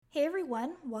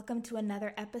everyone, welcome to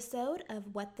another episode of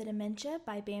What the Dementia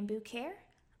by Bamboo Care.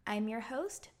 I'm your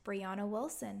host, Brianna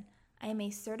Wilson. I am a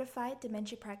certified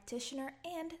dementia practitioner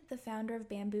and the founder of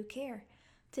Bamboo Care.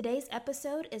 Today's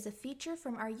episode is a feature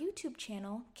from our YouTube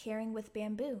channel, Caring with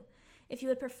Bamboo. If you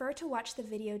would prefer to watch the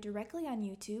video directly on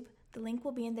YouTube, the link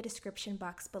will be in the description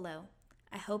box below.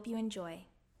 I hope you enjoy.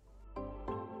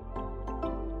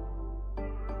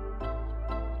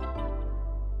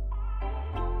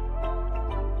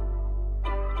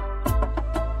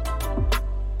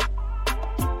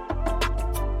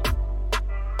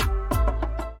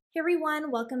 Hey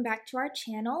everyone, welcome back to our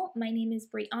channel. My name is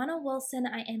Brianna Wilson.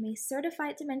 I am a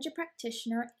certified dementia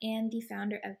practitioner and the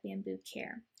founder of Bamboo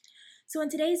Care. So in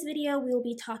today's video, we will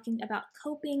be talking about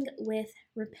coping with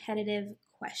repetitive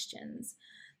questions.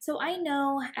 So I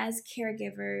know as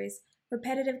caregivers,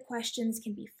 repetitive questions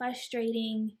can be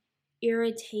frustrating,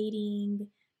 irritating,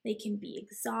 they can be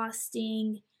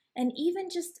exhausting, and even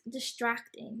just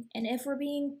distracting. And if we're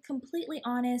being completely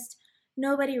honest,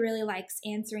 nobody really likes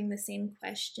answering the same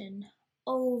question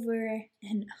over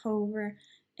and over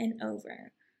and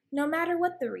over, no matter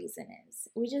what the reason is.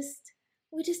 We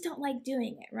just don't like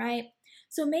doing it, right?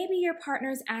 So maybe your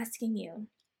partner's asking you,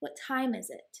 what time is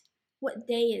it? What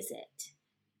day is it?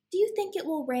 Do you think it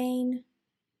will rain?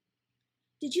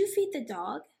 Did you feed the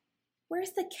dog?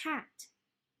 Where's the cat?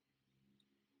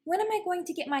 When am I going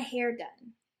to get my hair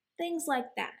done? Things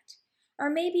like that. Or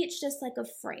maybe it's just like a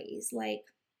phrase like,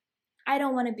 I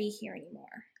don't want to be here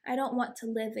anymore. I don't want to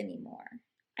live anymore.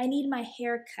 I need my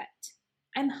hair cut.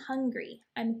 I'm hungry.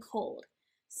 I'm cold.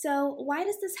 So why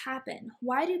does this happen?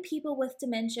 Why do people with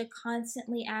dementia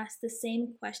constantly ask the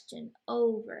same question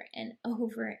over and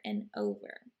over and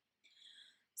over?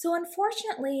 So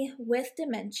unfortunately, with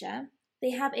dementia, they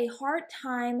have a hard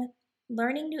time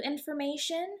learning new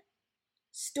information,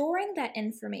 storing that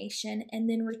information, and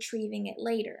then retrieving it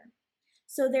later.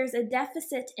 So there's a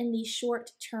deficit in the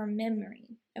short-term memory,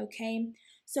 okay?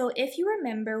 So if you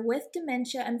remember, with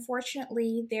dementia,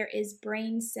 unfortunately, there is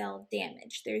brain cell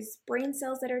damage. There's brain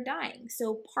cells that are dying.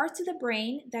 So parts of the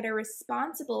brain that are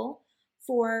responsible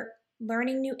for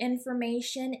learning new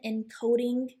information,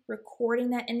 encoding, recording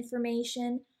that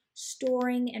information,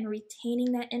 storing and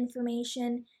retaining that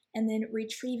information, and then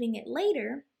retrieving it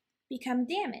later, become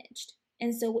damaged.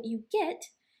 And so what you get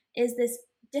is this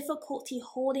difficulty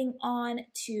holding on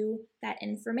to that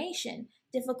information,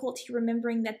 difficulty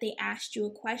remembering that they asked you a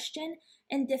question,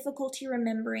 and difficulty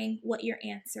remembering what your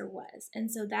answer was. And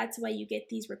so that's why you get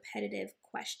these repetitive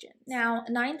questions. Now,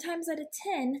 9 times out of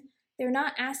 10, they're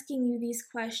not asking you these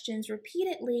questions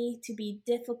repeatedly to be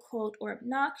difficult or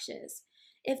obnoxious.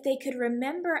 If they could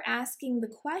remember asking the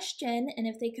question, and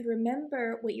if they could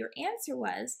remember what your answer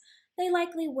was, they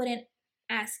likely wouldn't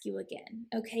ask you again,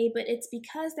 okay? But it's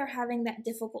because they're having that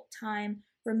difficult time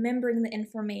remembering the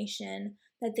information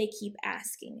that they keep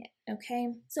asking it, okay?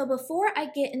 So before I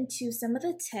get into some of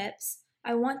the tips,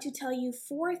 I want to tell you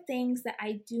 4 things that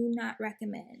I do not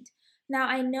recommend. Now,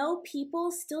 I know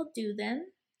people still do them,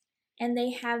 and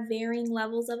they have varying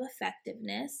levels of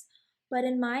effectiveness, but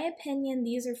in my opinion,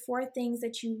 these are 4 things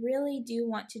that you really do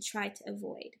want to try to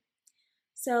avoid.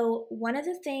 So one of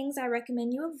the things I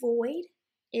recommend you avoid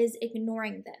is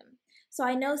ignoring them. So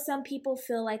I know some people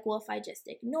feel like, well, if I just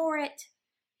ignore it,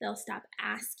 they'll stop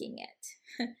asking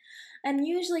it. And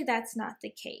usually that's not the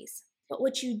case. But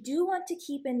what you do want to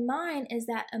keep in mind is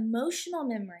that emotional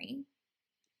memory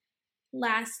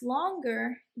lasts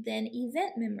longer than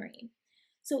event memory.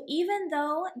 So even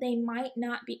though they might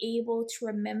not be able to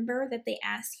remember that they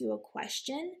asked you a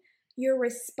question, your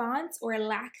response or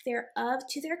lack thereof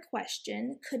to their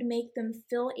question could make them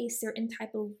feel a certain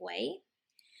type of way.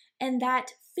 And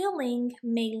that feeling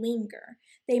may linger.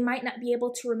 They might not be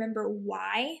able to remember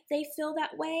why they feel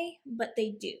that way, but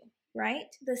they do,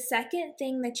 right? The second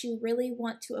thing that you really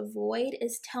want to avoid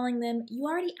is telling them, you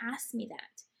already asked me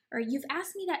that, or you've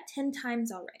asked me that 10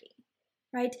 times already,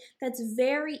 right? That's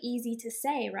very easy to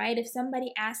say, right? If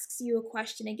somebody asks you a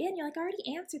question again, you're like, I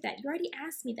already answered that. You already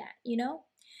asked me that, you know?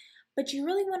 But you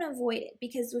really want to avoid it,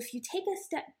 because if you take a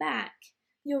step back,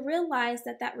 you'll realize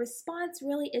that that response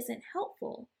really isn't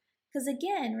helpful. Because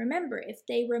again, remember, if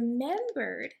they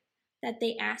remembered that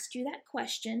they asked you that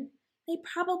question, they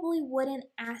probably wouldn't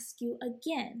ask you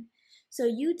again. So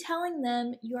you telling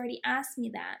them you already asked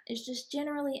me that is just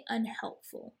generally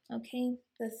unhelpful, okay?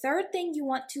 The third thing you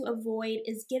want to avoid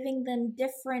is giving them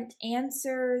different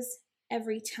answers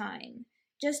every time,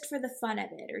 just for the fun of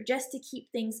it or just to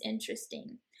keep things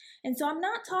interesting. And so I'm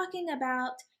not talking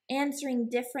about answering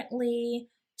differently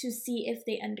to see if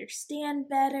they understand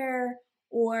better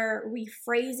or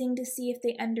rephrasing to see if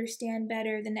they understand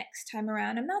better the next time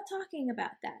around. I'm not talking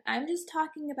about that. I'm just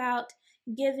talking about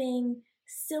giving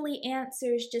silly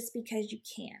answers just because you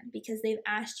can, because they've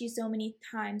asked you so many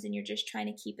times and you're just trying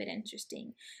to keep it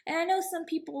interesting. And I know some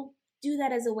people do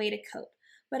that as a way to cope,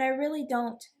 but I really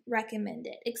don't recommend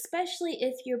it, especially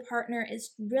if your partner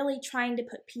is really trying to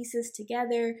put pieces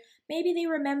together. Maybe they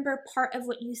remember part of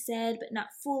what you said, but not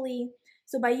fully.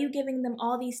 So by you giving them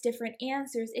all these different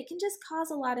answers, it can just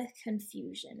cause a lot of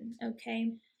confusion,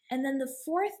 okay? And then the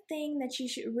fourth thing that you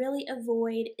should really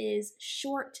avoid is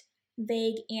short,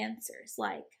 vague answers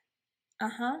like,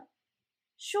 uh-huh,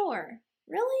 sure,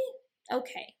 really?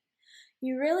 Okay.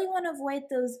 You really want to avoid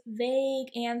those vague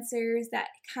answers that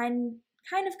kind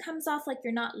of comes off like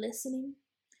you're not listening.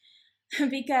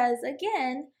 Because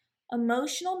again,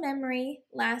 emotional memory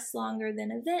lasts longer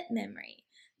than event memory.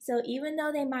 So even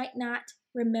though they might not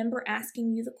remember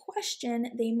asking you the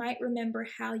question, they might remember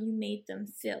how you made them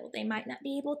feel. They might not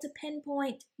be able to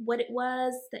pinpoint what it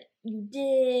was that you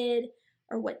did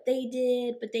or what they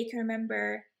did, but they can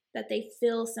remember that they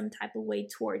feel some type of way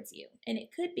towards you. And it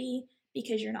could be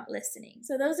because you're not listening.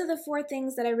 So those are the 4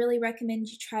 things that I really recommend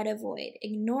you try to avoid: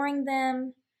 ignoring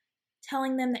them,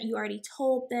 telling them that you already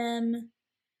told them,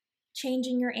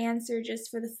 changing your answer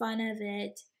just for the fun of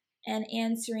it, and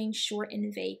answering short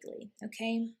and vaguely,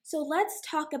 okay? So let's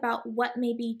talk about what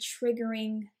may be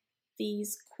triggering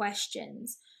these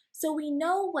questions. So we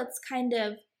know what's kind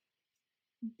of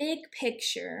big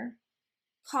picture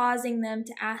causing them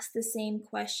to ask the same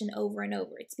question over and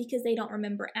over. It's because they don't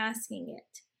remember asking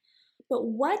it. But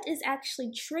what is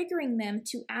actually triggering them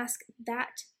to ask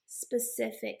that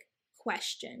specific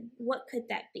question? What could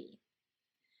that be?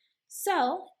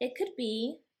 So it could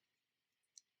be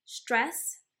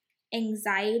stress,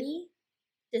 anxiety,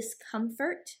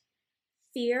 discomfort,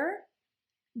 fear,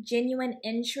 genuine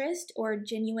interest or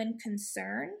genuine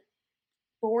concern,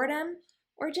 boredom,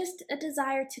 or just a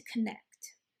desire to connect.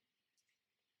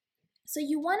 So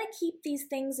you want to keep these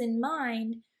things in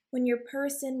mind when your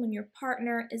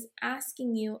partner is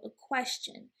asking you a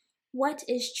question. What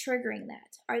is triggering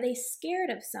that? Are they scared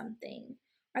of something?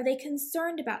 Are they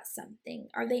concerned about something?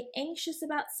 Are they anxious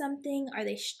about something? Are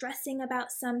they stressing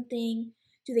about something?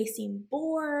 Do they seem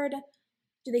bored?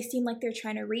 Do they seem like they're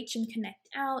trying to reach and connect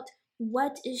out?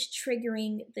 What is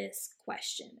triggering this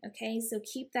question? Okay, so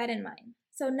keep that in mind.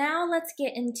 So now let's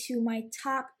get into my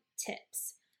top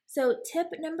tips. So tip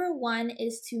number 1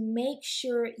 is to make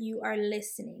sure you are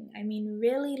listening. I mean,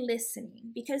 really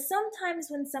listening. Because sometimes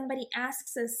when somebody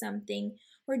asks us something,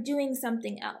 we're doing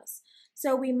something else.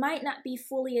 So we might not be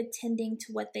fully attending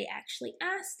to what they actually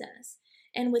asked us.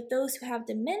 And with those who have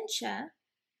dementia,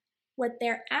 what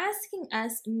they're asking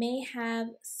us may have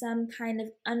some kind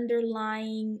of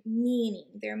underlying meaning.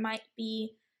 There might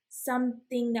be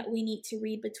something that we need to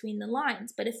read between the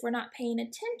lines. But if we're not paying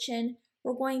attention,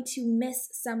 we're going to miss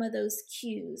some of those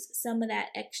cues, some of that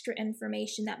extra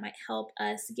information that might help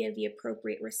us give the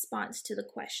appropriate response to the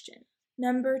question.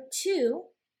 Number 2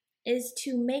 is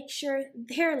to make sure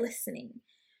they're listening.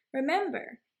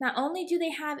 Remember, not only do they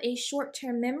have a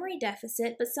short-term memory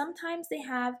deficit, but sometimes they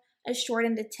have a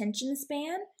shortened attention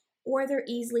span or they're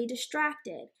easily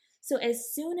distracted. So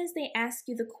as soon as they ask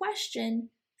you the question,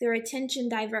 their attention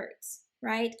diverts,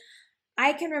 right?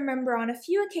 I can remember on a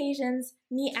few occasions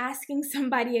me asking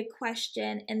somebody a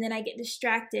question and then I get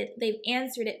distracted. They've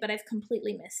answered it, but I've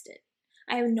completely missed it.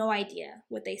 I have no idea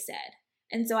what they said.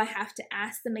 And so I have to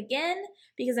ask them again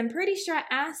because I'm pretty sure I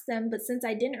asked them, but since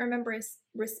I didn't remember a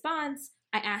response,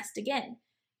 I asked again.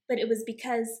 But it was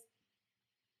because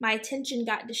my attention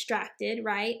got distracted,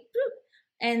 right?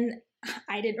 And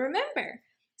I didn't remember.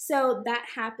 So that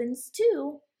happens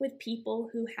too with people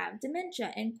who have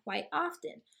dementia, and quite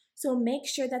often. So make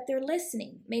sure that they're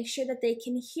listening. Make sure that they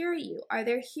can hear you. Are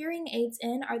their hearing aids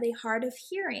in? Are they hard of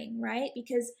hearing, right?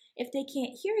 Because if they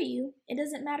can't hear you, it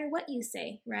doesn't matter what you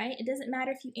say, right? It doesn't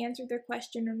matter if you answered their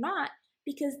question or not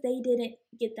because they didn't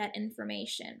get that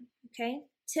information, okay?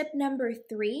 Tip number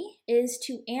 3 is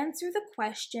to answer the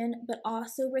question, but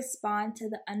also respond to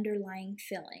the underlying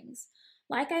feelings.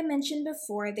 Like I mentioned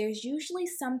before, there's usually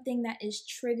something that is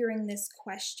triggering this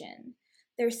question.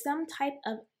 There's some type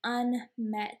of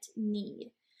unmet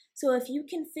need. So if you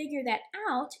can figure that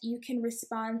out, you can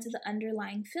respond to the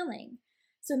underlying feeling.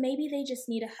 So maybe they just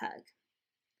need a hug.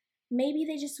 Maybe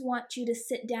they just want you to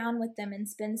sit down with them and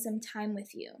spend some time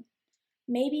with you.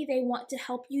 Maybe they want to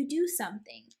help you do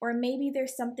something, or maybe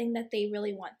there's something that they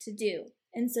really want to do.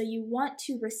 And so you want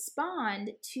to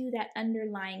respond to that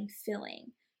underlying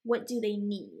feeling. What do they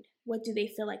need? What do they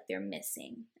feel like they're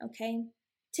missing? Okay?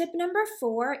 Tip number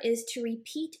 4 is to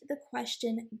repeat the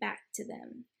question back to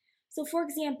them. So for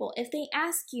example, if they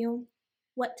ask you,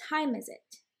 what time is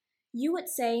it? You would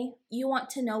say, you want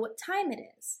to know what time it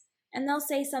is. And they'll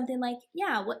say something like,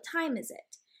 yeah, what time is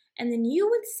it? And then you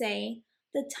would say,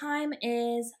 the time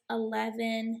is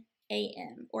 11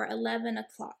 a.m. or 11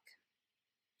 o'clock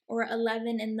or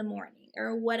 11 in the morning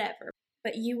or whatever.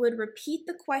 But you would repeat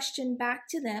the question back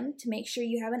to them to make sure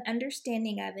you have an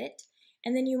understanding of it.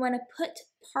 And then you want to put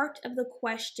part of the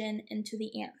question into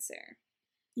the answer.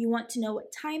 You want to know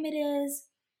what time it is.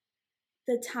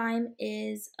 The time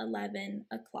is 11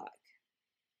 o'clock.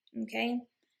 Okay?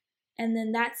 And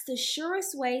then that's the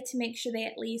surest way to make sure they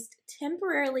at least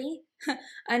temporarily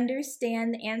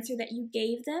understand the answer that you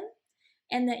gave them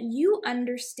and that you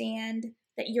understand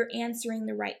that you're answering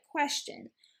the right question.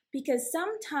 Because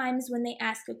sometimes when they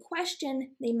ask a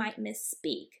question, they might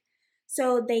misspeak.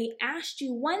 So they asked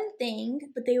you one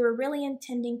thing, but they were really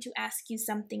intending to ask you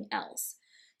something else.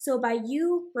 So by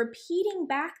you repeating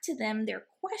back to them their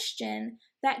question,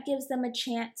 that gives them a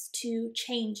chance to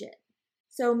change it.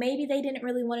 So maybe they didn't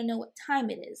really want to know what time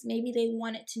it is. Maybe they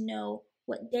wanted to know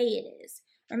what day it is.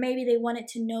 Or maybe they wanted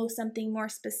to know something more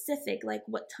specific, like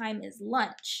what time is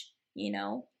lunch,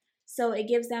 So it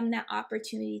gives them that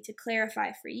opportunity to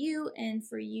clarify for you and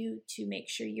for you to make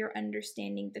sure you're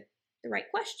understanding the right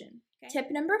question. Okay.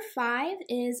 Tip number 5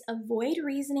 is avoid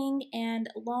reasoning and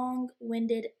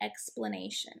long-winded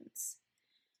explanations.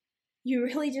 You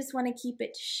really just want to keep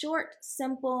it short,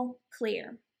 simple,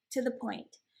 clear, to the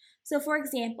point. So for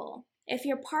example, if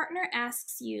your partner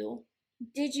asks you,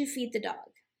 did you feed the dog?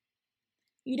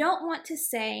 You don't want to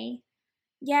say,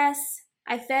 yes,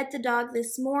 I fed the dog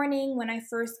this morning when I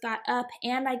first got up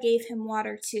and I gave him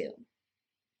water too.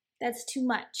 That's too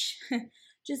much.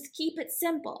 Just keep it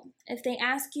simple. If they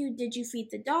ask you, did you feed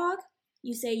the dog?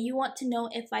 You say, you want to know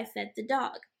if I fed the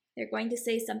dog. They're going to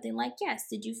say something like, yes,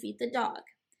 did you feed the dog?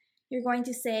 You're going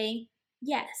to say,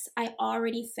 yes, I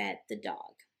already fed the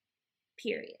dog,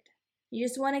 period. You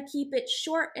just want to keep it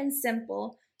short and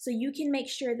simple so you can make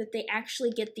sure that they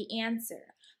actually get the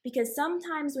answer. Because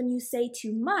sometimes when you say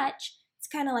too much, it's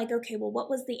kind of like, okay, well, what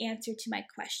was the answer to my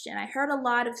question? I heard a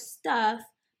lot of stuff,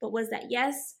 but was that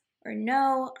yes or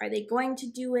no? Are they going to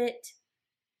do it?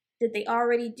 Did they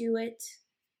already do it?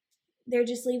 There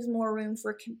just leaves more room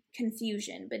for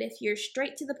confusion. But if you're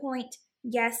straight to the point,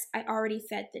 yes, I already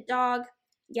fed the dog.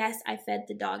 Yes, I fed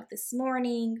the dog this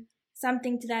morning.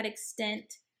 Something to that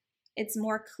extent, it's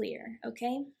more clear,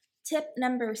 okay? Tip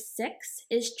number 6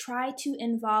 is try to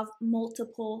involve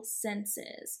multiple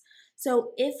senses.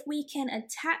 So if we can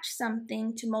attach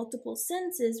something to multiple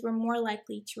senses, we're more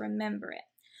likely to remember it.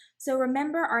 So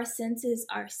remember, our senses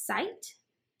are sight,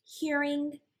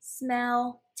 hearing,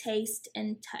 smell, taste,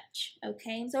 and touch,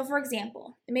 okay? So for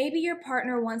example, maybe your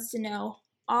partner wants to know,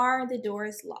 are the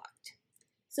doors locked?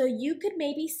 So you could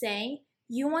maybe say,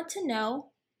 you want to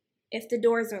know if the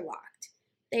doors are locked.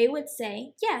 They would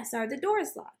say, yes, are the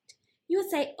doors locked? You would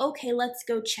say, okay, let's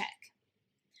go check.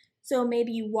 So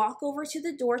maybe you walk over to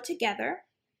the door together,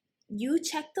 you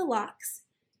check the locks,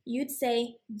 you'd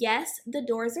say, yes, the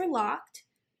doors are locked,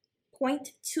 point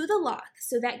to the lock.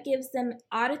 So that gives them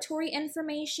auditory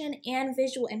information and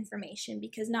visual information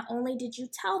because not only did you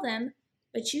tell them,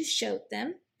 but you showed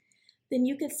them. Then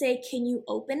you could say, can you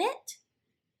open it?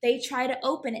 They try to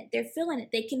open it, they're feeling it,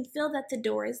 they can feel that the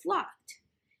door is locked.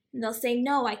 And they'll say,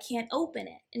 no, I can't open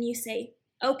it. And you say,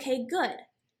 okay, good,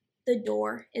 the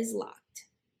door is locked.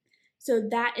 So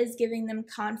that is giving them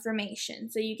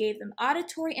confirmation. So you gave them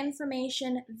auditory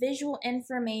information, visual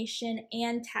information,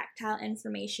 and tactile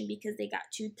information because they got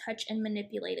to touch and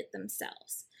manipulate it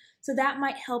themselves. So that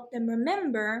might help them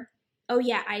remember, oh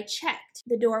yeah, I checked,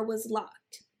 the door was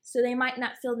locked. So they might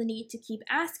not feel the need to keep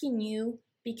asking you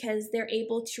because they're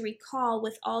able to recall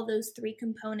with all those 3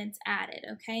 components added,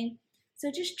 okay? So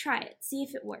just try it, see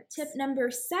if it works. Tip number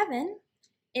 7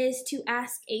 is to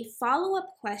ask a follow-up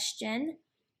question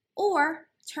or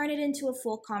turn it into a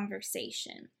full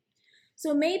conversation.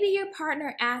 So maybe your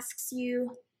partner asks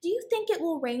you, do you think it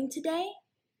will rain today?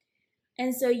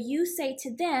 And so you say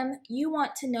to them, you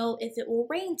want to know if it will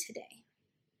rain today.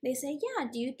 They say, yeah,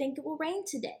 do you think it will rain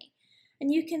today?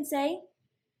 And you can say,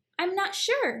 I'm not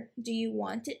sure. Do you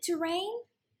want it to rain?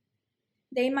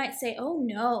 They might say, oh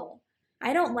no,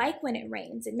 I don't like when it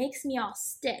rains. It makes me all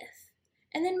stiff.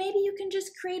 And then maybe you can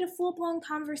just create a full-blown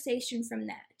conversation from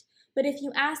that. But if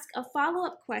you ask a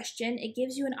follow-up question, it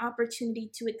gives you an opportunity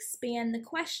to expand the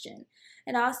question.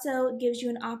 It also gives you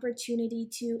an opportunity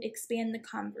to expand the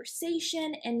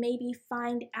conversation and maybe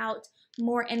find out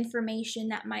more information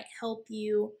that might help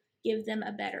you give them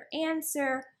a better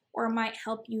answer or might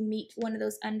help you meet one of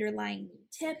those underlying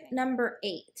needs. Tip number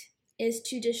 8 is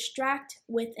to distract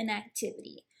with an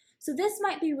activity. So this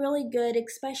might be really good,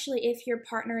 especially if your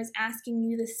partner is asking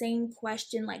you the same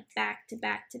question like back to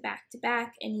back to back to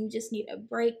back, and you just need a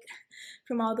break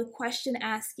from all the question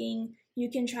asking. You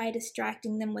can try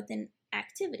distracting them with an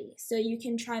activity. So you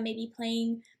can try maybe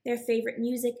playing their favorite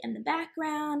music in the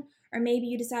background, or maybe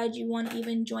you decide you want to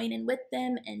even join in with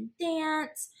them and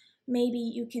dance. Maybe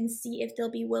you can see if they'll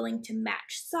be willing to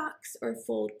match socks or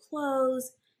fold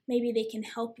clothes. Maybe they can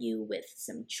help you with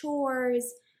some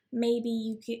chores. Maybe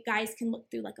you guys can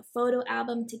look through like a photo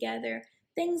album together,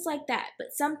 things like that,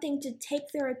 but something to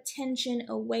take their attention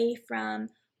away from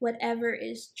whatever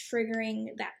is triggering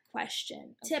that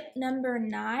question. Okay. Tip number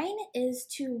 9 is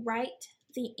to write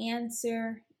the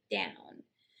answer down.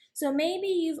 So maybe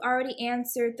you've already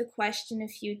answered the question a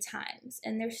few times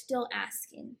and they're still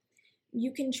asking.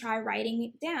 You can try writing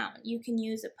it down. You can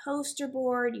use a poster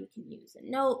board, you can use a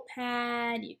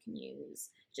notepad, you can use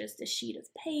just a sheet of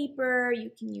paper, you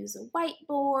can use a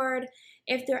whiteboard.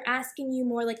 If they're asking you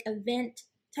more like event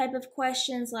type of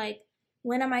questions like,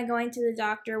 when am I going to the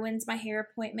doctor, when's my hair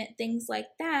appointment, things like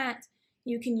that,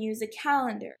 you can use a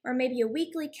calendar. Or maybe a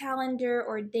weekly calendar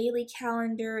or daily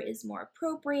calendar is more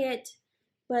appropriate,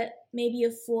 but maybe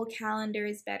a full calendar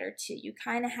is better too. You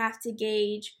kind of have to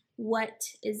gauge what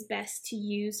is best to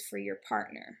use for your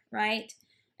partner, right?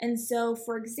 And so,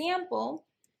 for example,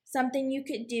 something you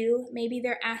could do, maybe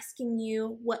they're asking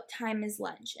you what time is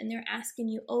lunch, and they're asking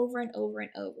you over and over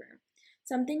and over.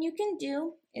 Something you can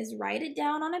do is write it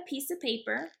down on a piece of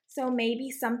paper. So maybe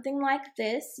something like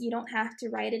this. You don't have to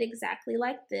write it exactly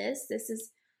like this. This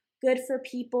is good for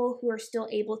people who are still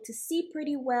able to see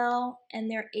pretty well and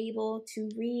they're able to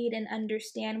read and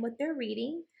understand what they're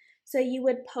reading. So you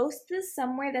would post this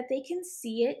somewhere that they can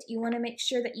see it. You want to make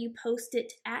sure that you post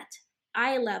it at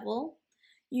eye level.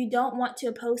 You don't want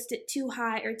to post it too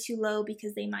high or too low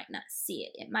because they might not see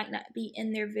it. It might not be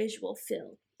in their visual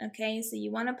field. Okay, so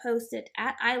you want to post it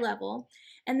at eye level.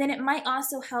 And then it might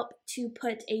also help to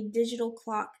put a digital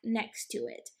clock next to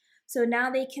it. So now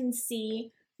they can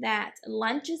see that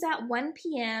lunch is at 1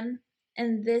 p.m.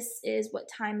 and this is what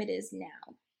time it is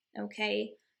now.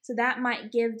 Okay, so that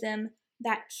might give them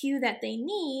that cue that they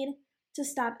need to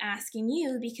stop asking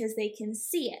you because they can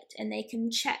see it and they can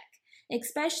check.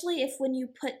 Especially if when you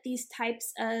put these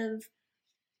types of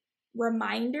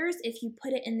reminders, if you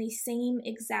put it in the same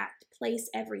exact place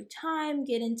every time,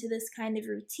 get into this kind of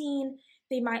routine,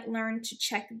 they might learn to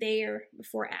check there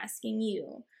before asking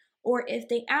you. Or if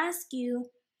they ask you,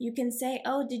 you can say,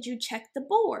 oh, did you check the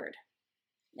board?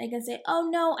 They can say, oh,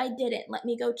 no, I didn't. Let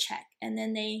me go check. And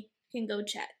then they can go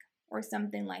check or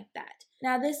something like that.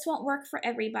 Now, this won't work for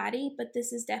everybody, but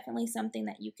this is definitely something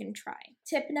that you can try.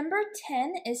 Tip number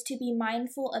 10 is to be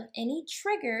mindful of any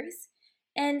triggers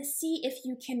and see if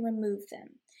you can remove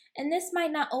them. And this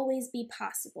might not always be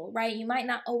possible, right? You might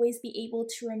not always be able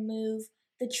to remove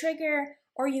the trigger,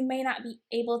 or you may not be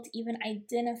able to even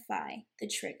identify the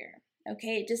trigger.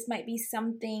 Okay, it just might be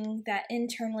something that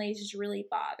internally is just really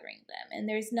bothering them and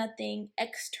there's nothing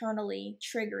externally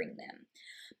triggering them.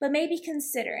 But maybe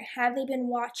consider, have they been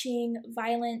watching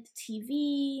violent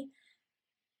TV?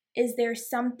 Is there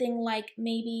something like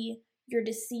maybe your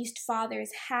deceased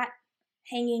father's hat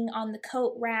hanging on the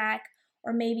coat rack,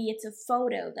 or maybe it's a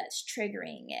photo that's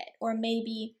triggering it, or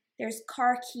maybe there's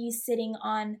car keys sitting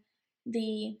on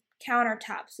the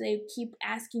countertop, so they keep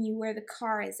asking you where the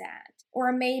car is at.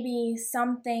 Or maybe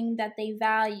something that they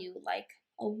value, like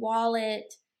a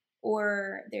wallet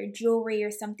or their jewelry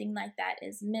or something like that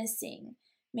is missing.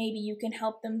 Maybe you can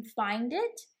help them find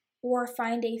it or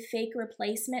find a fake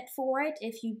replacement for it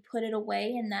if you put it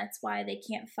away and that's why they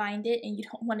can't find it and you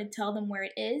don't want to tell them where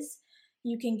it is.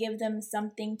 You can give them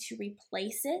something to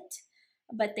replace it,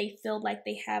 but they feel like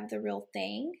they have the real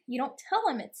thing. You don't tell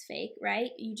them it's fake,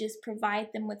 right? You just provide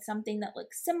them with something that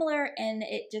looks similar and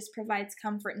it just provides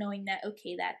comfort knowing that,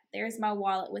 okay, that there's my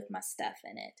wallet with my stuff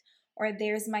in it, or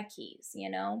there's my keys, you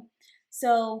know?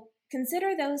 So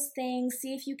consider those things,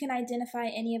 see if you can identify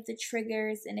any of the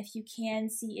triggers, and if you can,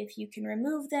 see if you can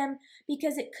remove them,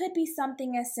 because it could be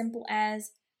something as simple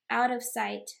as out of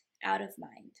sight, out of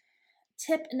mind.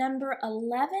 Tip number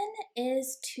 11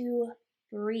 is to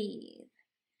breathe.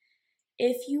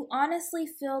 If you honestly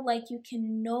feel like you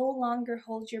can no longer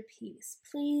hold your peace,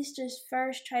 please just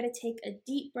first try to take a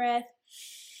deep breath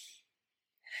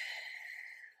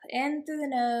in through the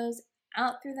nose,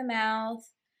 out through the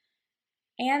mouth.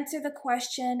 Answer the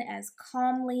question as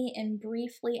calmly and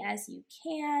briefly as you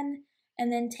can,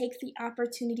 and then take the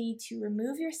opportunity to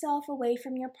remove yourself away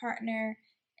from your partner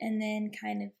and then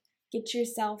kind of get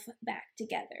yourself back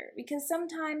together, because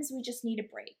sometimes we just need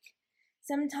a break.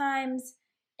 Sometimes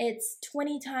it's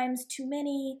 20 times too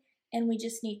many and we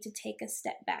just need to take a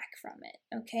step back from it,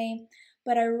 okay?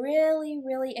 But I really,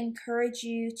 really encourage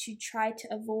you to try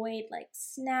to avoid like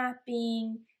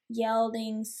snapping,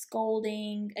 yelling,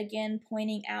 scolding, again,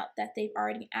 pointing out that they've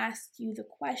already asked you the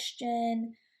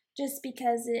question, just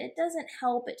because it doesn't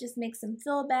help. It just makes them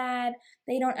feel bad.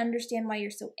 They don't understand why you're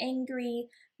so angry.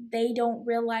 They don't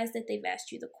realize that they've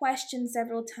asked you the question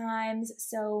several times.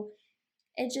 So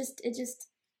it just,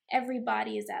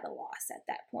 everybody is at a loss at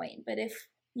that point. But if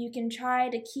you can try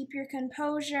to keep your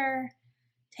composure,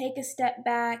 take a step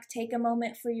back, take a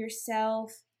moment for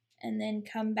yourself, and then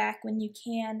come back when you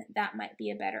can, that might be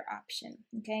a better option,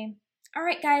 okay? All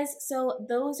right, guys, so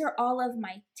those are all of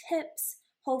my tips.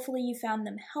 Hopefully you found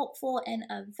them helpful and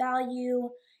of value.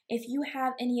 If you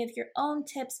have any of your own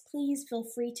tips, please feel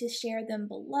free to share them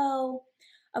below.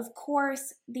 Of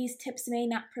course, these tips may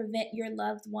not prevent your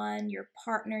loved one, your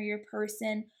partner, your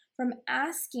person from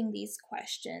asking these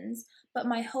questions, but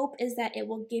my hope is that it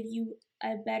will give you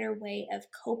a better way of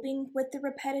coping with the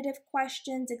repetitive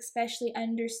questions, especially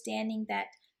understanding that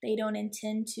they don't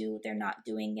intend to, they're not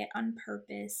doing it on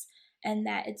purpose, and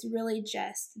that it's really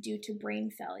just due to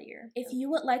brain failure. If you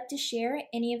would like to share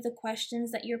any of the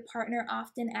questions that your partner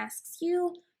often asks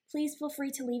you, please feel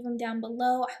free to leave them down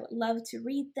below. I would love to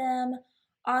read them.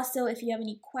 Also, if you have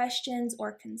any questions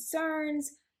or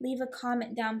concerns, leave a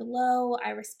comment down below. I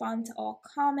respond to all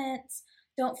comments.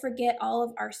 Don't forget, all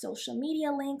of our social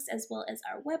media links as well as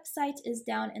our website is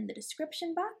down in the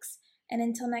description box. And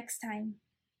until next time.